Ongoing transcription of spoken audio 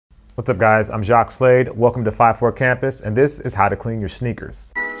What's up guys, I'm Jacques Slade. Welcome to 5-4 Campus, and this is how to clean your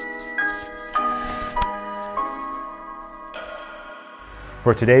sneakers.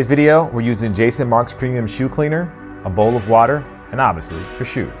 For today's video, we're using Jason Mark's Premium Shoe Cleaner, a bowl of water, and obviously your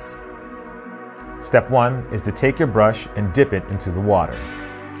shoes. Step 1 is to take your brush and dip it into the water.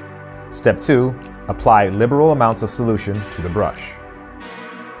 Step 2, apply liberal amounts of solution to the brush.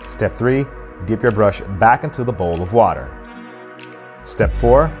 Step 3, dip your brush back into the bowl of water. Step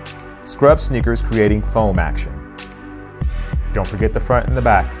 4, scrub sneakers creating foam action. Don't forget the front and the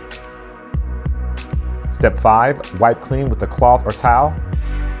back. Step 5, wipe clean with a cloth or towel,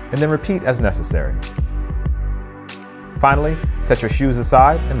 and then repeat as necessary. Finally, set your shoes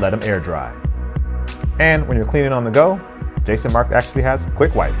aside and let them air dry. And when you're cleaning on the go, Jason Mark actually has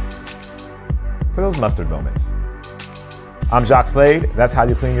quick wipes for those mustard moments. I'm Jacques Slade, that's how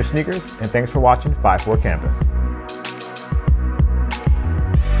you clean your sneakers, and thanks for watching 5-4 Campus.